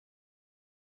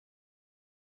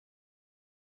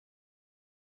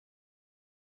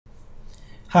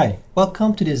Hi,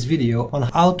 welcome to this video on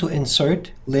how to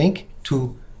insert link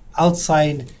to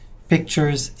outside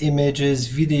pictures, images,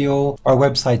 video, or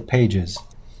website pages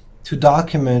to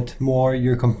document more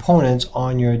your components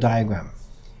on your diagram.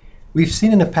 We've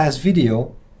seen in a past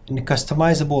video in the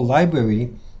customizable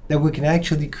library that we can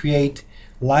actually create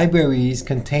libraries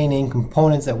containing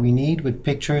components that we need with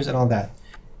pictures and all that.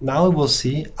 Now we'll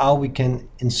see how we can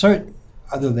insert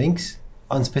other links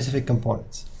on specific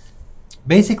components.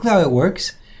 Basically how it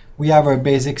works, we have our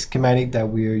basic schematic that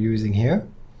we are using here.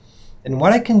 And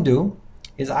what I can do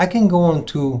is I can go on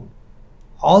to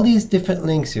all these different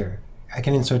links here. I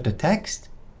can insert the text,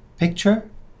 picture,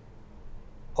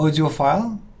 audio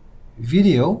file,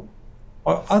 video,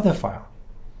 or other file.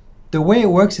 The way it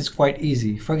works is quite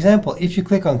easy. For example, if you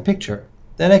click on picture,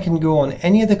 then I can go on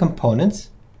any of the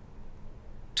components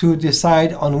to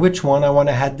decide on which one I want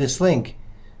to add this link.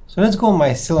 So let's go on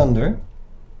my cylinder,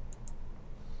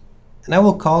 and I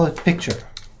will call it picture.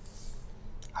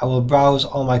 I will browse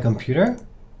on my computer,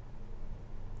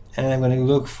 and I'm going to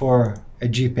look for a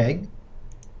JPEG.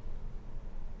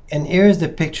 And here's the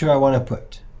picture I want to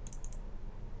put.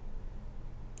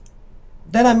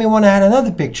 Then I may want to add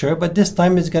another picture, but this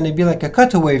time it's going to be like a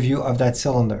cutaway view of that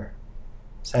cylinder.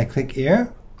 So I click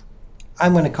here.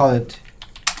 I'm going to call it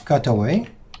cutaway.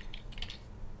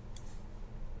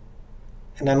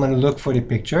 And I'm going to look for the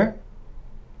picture.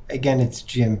 Again, it's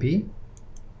GMP,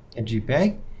 a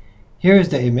JPEG. Here's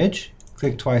the image.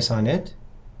 Click twice on it.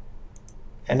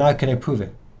 And now I can approve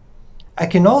it. I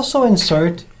can also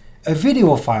insert a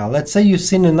video file. Let's say you've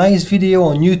seen a nice video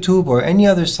on YouTube or any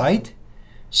other site.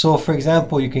 So for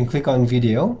example, you can click on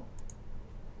video.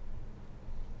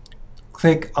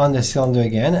 Click on the cylinder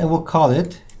again, and we'll call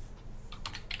it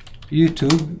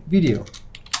YouTube video.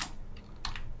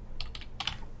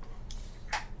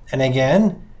 And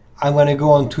again, I'm going to go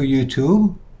onto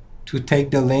YouTube to take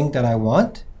the link that I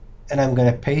want, and I'm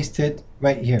going to paste it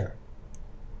right here.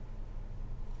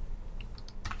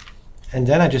 And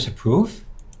then I just approve.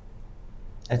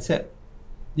 That's it.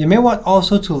 You may want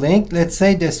also to link, let's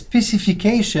say, the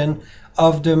specification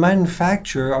of the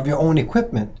manufacturer of your own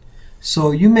equipment.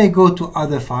 So you may go to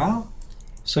other file.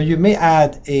 So you may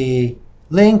add a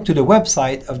link to the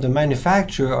website of the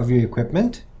manufacturer of your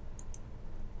equipment.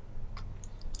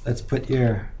 Let's put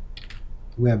your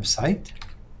website.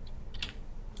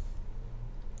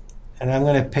 And I'm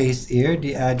going to paste here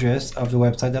the address of the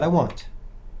website that I want.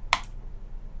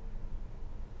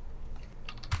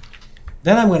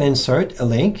 Then I'm going to insert a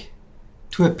link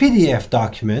to a PDF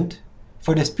document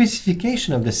for the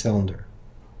specification of the cylinder.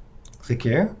 Click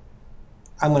here.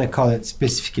 I'm going to call it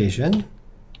specification.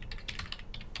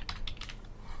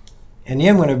 And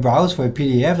here I'm going to browse for a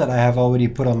PDF that I have already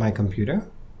put on my computer.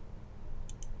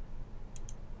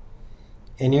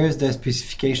 And here's the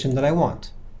specification that I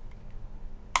want.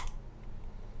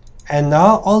 And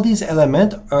now all these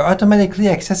elements are automatically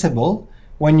accessible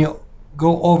when you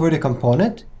go over the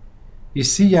component. You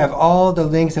see you have all the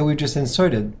links that we just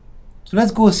inserted. So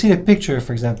let's go see the picture,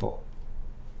 for example.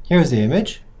 Here's the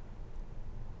image.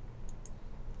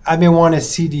 I may want to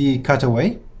see the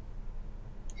cutaway.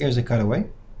 Here's the cutaway.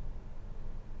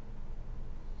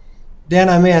 Then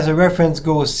I may, as a reference,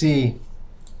 go see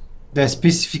the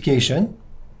specification.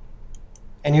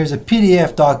 And here's a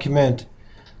PDF document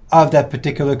of that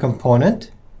particular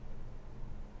component.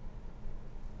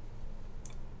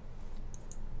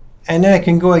 And then I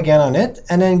can go again on it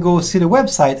and then go see the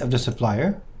website of the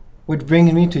supplier, which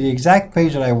brings me to the exact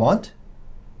page that I want.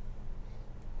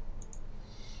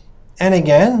 And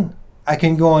again, I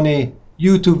can go on a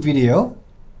YouTube video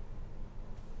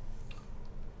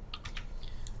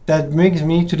that brings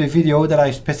me to the video that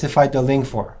I specified the link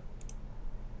for.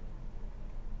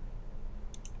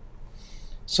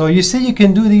 So you see you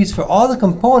can do these for all the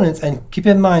components, and keep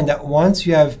in mind that once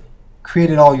you have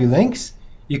created all your links,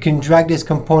 you can drag this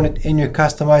component in your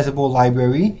customizable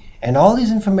library, and all this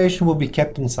information will be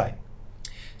kept inside.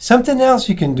 Something else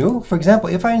you can do, for example,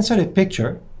 if I insert a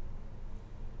picture,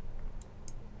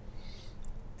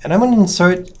 and I'm going to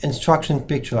insert instruction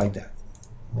picture like that.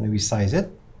 I'm going to resize it.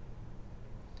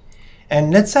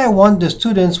 And let's say I want the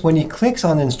students, when he clicks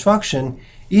on instruction,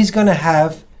 he's going to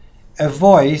have a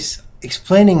voice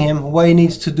explaining him what he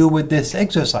needs to do with this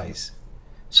exercise.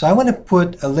 So I want to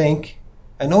put a link,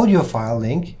 an audio file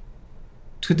link,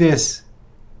 to this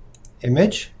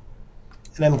image,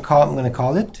 and I'm going to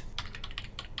call it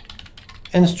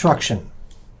instruction.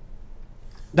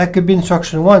 That could be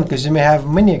instruction 1 because you may have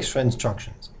many extra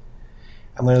instructions.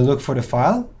 I'm going to look for the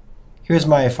file. Here's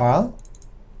my file.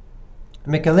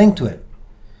 Make a link to it.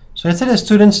 So let's say the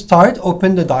student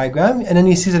open the diagram, and then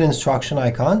he sees an instruction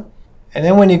icon, And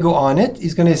then when you go on it,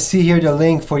 he's going to see here the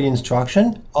link for the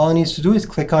instruction. All he needs to do is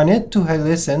click on it to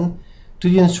listen to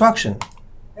the instruction.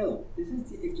 Hello, this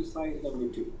is the exercise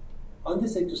number 2. On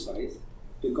this exercise,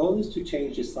 the goal is to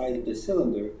change the size of the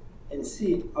cylinder and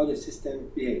see how the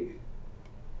system behaves.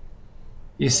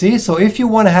 You see, so if you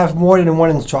want to have more than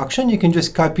one instruction, you can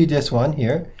just copy this one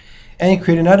here and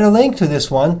create another link to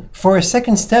this one for a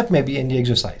second step maybe in the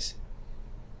exercise.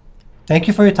 Thank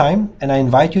you for your time, and I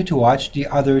invite you to watch the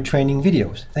other training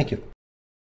videos. Thank you.